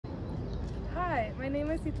Hi, my name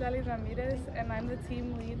is Itlali Ramirez and I'm the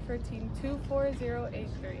team lead for Team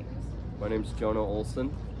 24083. My name is Jonah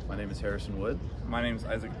Olson. My name is Harrison Wood. My name is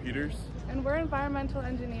Isaac Peters. And we're environmental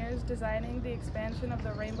engineers designing the expansion of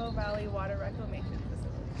the Rainbow Valley Water Reclamation Facility.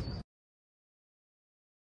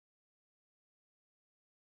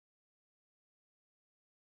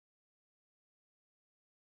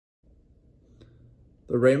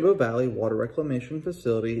 The Rainbow Valley Water Reclamation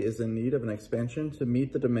Facility is in need of an expansion to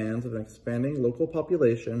meet the demands of an expanding local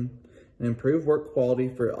population and improve work quality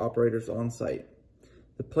for operators on site.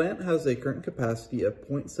 The plant has a current capacity of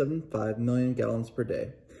 0.75 million gallons per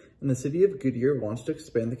day, and the City of Goodyear wants to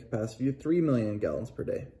expand the capacity to 3 million gallons per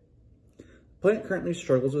day. The plant currently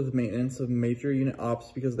struggles with maintenance of major unit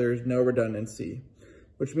ops because there is no redundancy,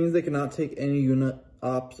 which means they cannot take any unit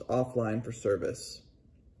ops offline for service.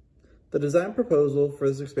 The design proposal for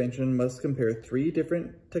this expansion must compare 3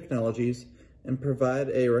 different technologies and provide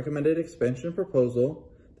a recommended expansion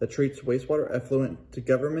proposal that treats wastewater effluent to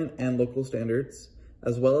government and local standards,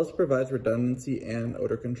 as well as provides redundancy and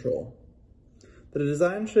odor control. The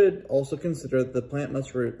design should also consider that the plant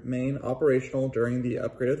must remain operational during the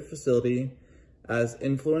upgrade of the facility, as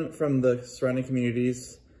influent from the surrounding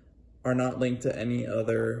communities are not linked to any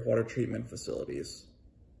other water treatment facilities.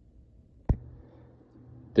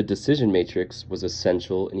 The decision matrix was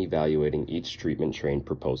essential in evaluating each treatment train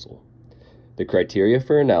proposal. The criteria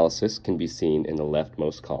for analysis can be seen in the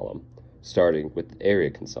leftmost column, starting with area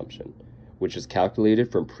consumption, which is calculated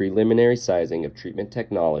from preliminary sizing of treatment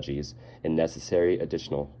technologies and necessary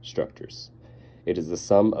additional structures. It is the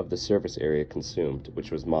sum of the surface area consumed,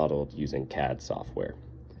 which was modeled using CAD software.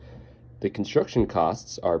 The construction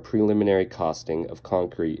costs are preliminary costing of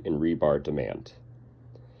concrete and rebar demand.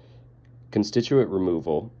 Constituent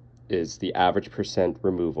removal is the average percent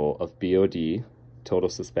removal of BOD, total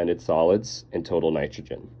suspended solids, and total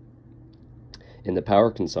nitrogen. And the power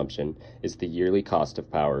consumption is the yearly cost of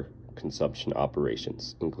power consumption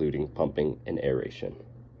operations, including pumping and aeration.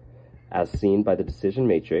 As seen by the decision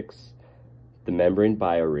matrix, the membrane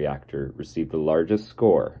bioreactor received the largest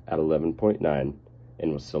score at 11.9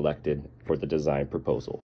 and was selected for the design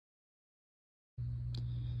proposal.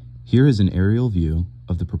 Here is an aerial view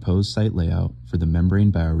of the proposed site layout for the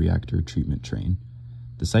membrane bioreactor treatment train.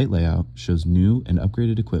 The site layout shows new and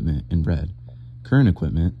upgraded equipment in red, current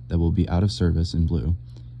equipment that will be out of service in blue,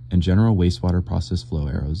 and general wastewater process flow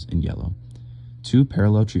arrows in yellow. 2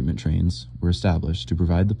 parallel treatment trains were established to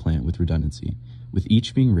provide the plant with redundancy, with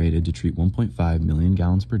each being rated to treat 1.5 million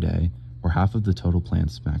gallons per day, or half of the total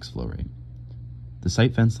plant's max flow rate. The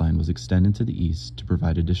site fence line was extended to the east to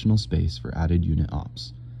provide additional space for added unit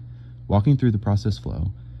ops. Walking through the process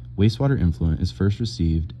flow, wastewater influent is first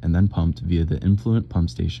received and then pumped via the influent pump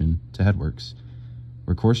station to headworks,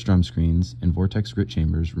 where coarse drum screens and vortex grit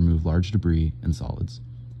chambers remove large debris and solids.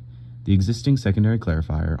 The existing secondary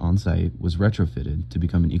clarifier on site was retrofitted to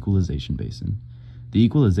become an equalization basin. The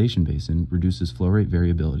equalization basin reduces flow rate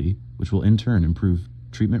variability, which will in turn improve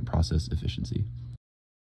treatment process efficiency.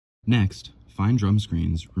 Next, fine drum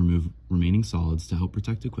screens remove remaining solids to help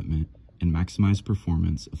protect equipment and maximize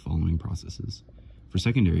performance of following processes. For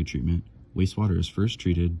secondary treatment, wastewater is first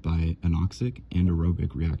treated by anoxic and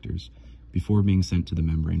aerobic reactors before being sent to the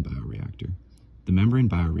membrane bioreactor. The membrane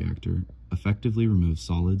bioreactor effectively removes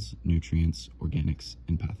solids, nutrients, organics,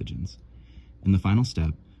 and pathogens. In the final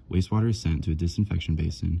step, wastewater is sent to a disinfection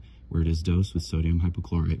basin where it is dosed with sodium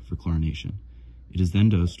hypochlorite for chlorination. It is then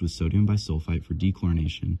dosed with sodium bisulfite for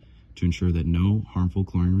dechlorination to ensure that no harmful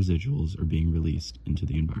chlorine residuals are being released into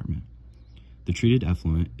the environment. The treated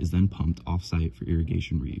effluent is then pumped off-site for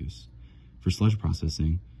irrigation reuse. For sludge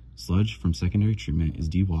processing, sludge from secondary treatment is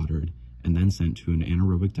dewatered and then sent to an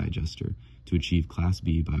anaerobic digester to achieve Class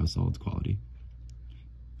B biosolids quality.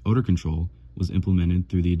 Odor control was implemented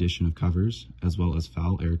through the addition of covers as well as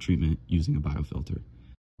foul air treatment using a biofilter.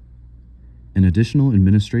 An additional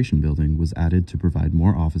administration building was added to provide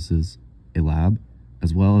more offices, a lab,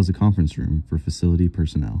 as well as a conference room for facility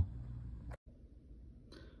personnel.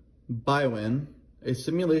 BioWin, a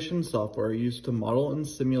simulation software used to model and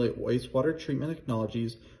simulate wastewater treatment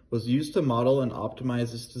technologies, was used to model and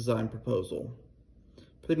optimize this design proposal.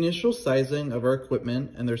 For the initial sizing of our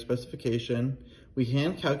equipment and their specification, we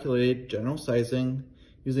hand calculated general sizing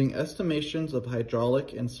using estimations of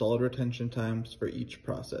hydraulic and solid retention times for each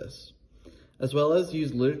process, as well as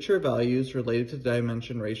used literature values related to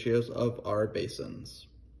dimension ratios of our basins.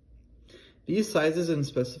 These sizes and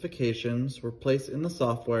specifications were placed in the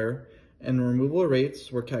software, and removal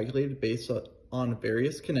rates were calculated based on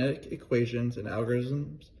various kinetic equations and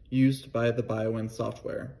algorithms used by the BioWin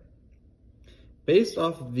software. Based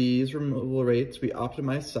off of these removal rates, we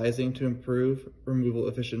optimize sizing to improve removal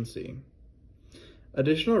efficiency.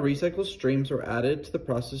 Additional recycle streams were added to the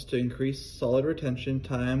process to increase solid retention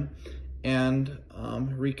time and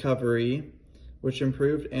recovery, which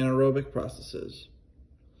improved anaerobic processes.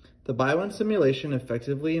 The Bio-1 simulation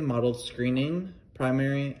effectively modeled screening,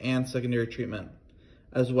 primary and secondary treatment,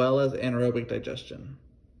 as well as anaerobic digestion.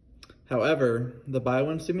 However, the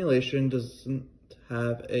Bio-1 simulation doesn't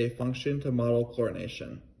have a function to model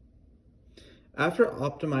chlorination. After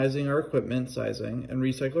optimizing our equipment sizing and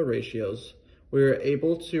recycle ratios, we were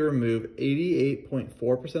able to remove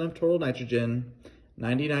 88.4% of total nitrogen,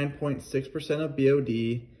 99.6% of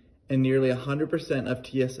BOD, and nearly 100% of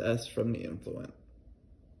TSS from the influent.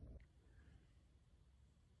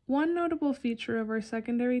 One notable feature of our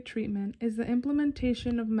secondary treatment is the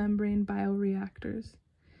implementation of membrane bioreactors.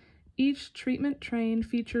 Each treatment train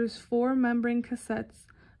features 4 membrane cassettes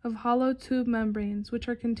of hollow tube membranes which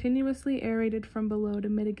are continuously aerated from below to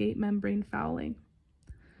mitigate membrane fouling.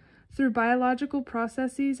 Through biological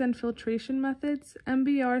processes and filtration methods,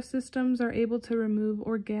 MBR systems are able to remove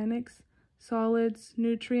organics, solids,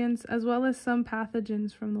 nutrients, as well as some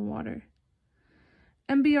pathogens from the water.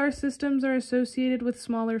 MBR systems are associated with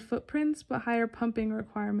smaller footprints but higher pumping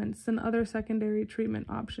requirements than other secondary treatment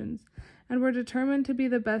options, and were determined to be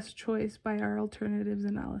the best choice by our alternatives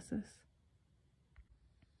analysis.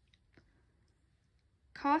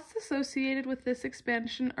 Costs associated with this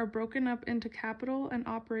expansion are broken up into capital and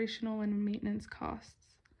operational and maintenance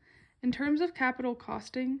costs. In terms of capital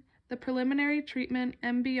costing, the preliminary treatment,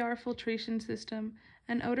 MBR filtration system,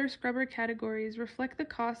 and odor scrubber categories reflect the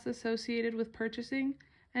costs associated with purchasing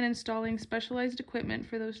and installing specialized equipment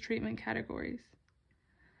for those treatment categories.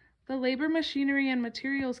 The labor, machinery, and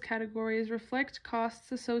materials categories reflect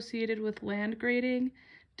costs associated with land grading,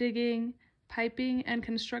 digging, piping, and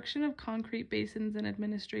construction of concrete basins and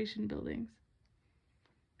administration buildings.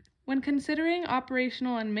 When considering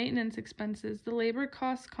operational and maintenance expenses, the labor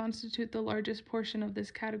costs constitute the largest portion of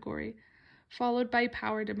this category, followed by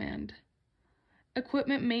power demand.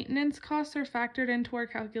 Equipment maintenance costs are factored into our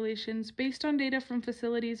calculations based on data from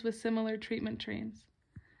facilities with similar treatment trains.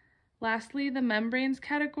 Lastly, the membranes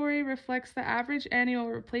category reflects the average annual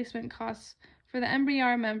replacement costs for the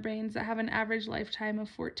MBR membranes that have an average lifetime of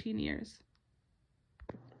 14 years.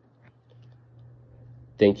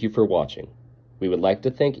 Thank you for watching. We would like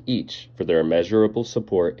to thank each for their immeasurable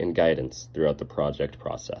support and guidance throughout the project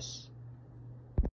process.